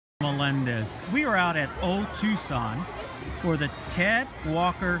Melendez. We are out at Old Tucson for the Ted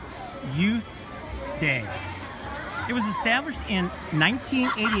Walker Youth Day. It was established in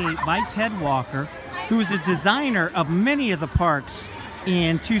 1988 by Ted Walker, who is the designer of many of the parks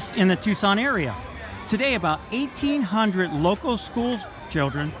in the Tucson area. Today, about 1,800 local school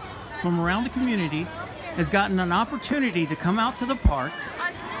children from around the community has gotten an opportunity to come out to the park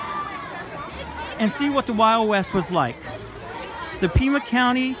and see what the Wild West was like. The Pima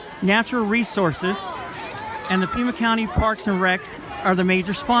County Natural Resources and the Pima County Parks and Rec are the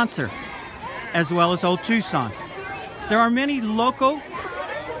major sponsor, as well as Old Tucson. There are many local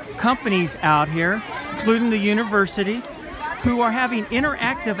companies out here, including the university, who are having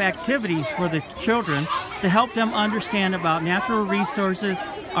interactive activities for the children to help them understand about natural resources,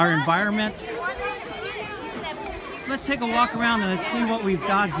 our environment. Let's take a walk around and let's see what we've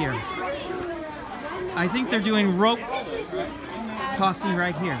got here. I think they're doing rope tossing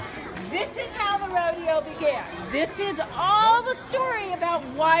right here. This is how the rodeo began. This is all the story about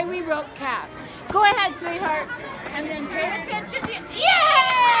why we rope calves. Go ahead, sweetheart. And then pay attention to... Yay!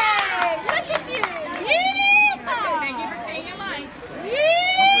 Look at you! Yeehaw! Thank you for staying in line.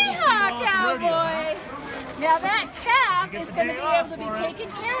 Yeehaw, cowboy! Now that calf is going to be able to be taken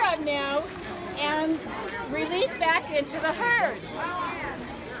care of now and released back into the herd.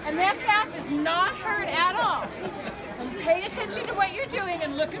 And that calf is not hurt at all. And pay attention to what you're doing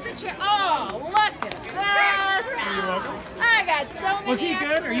and look at the chair. Oh, look at this! I got so many. Was he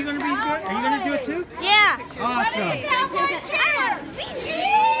good? Are you going to be good? Are you going to do it too? Yeah. Awesome. Cowboy chair.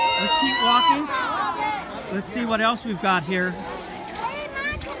 Let's keep walking. Let's see what else we've got here. Hey,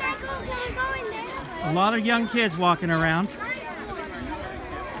 Mom, can I go in there? A lot of young kids walking around.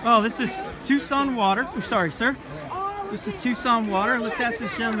 Oh, this is Tucson water. I'm sorry, sir. This is Tucson water. Let's ask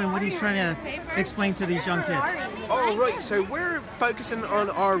this gentleman what he's trying to explain to these young kids. Oh, right, so we're focusing on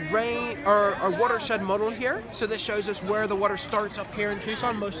our watershed model here. So this shows us where the water starts up here in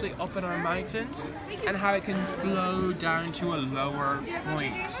Tucson, mostly up in our mountains, and how it can flow down to a lower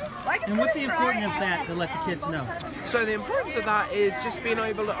point. And what's the importance of that to let the kids know? So the importance of that is just being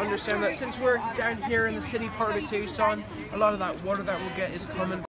able to understand that since we're down here in the city part of Tucson, a lot of that water that we'll get is coming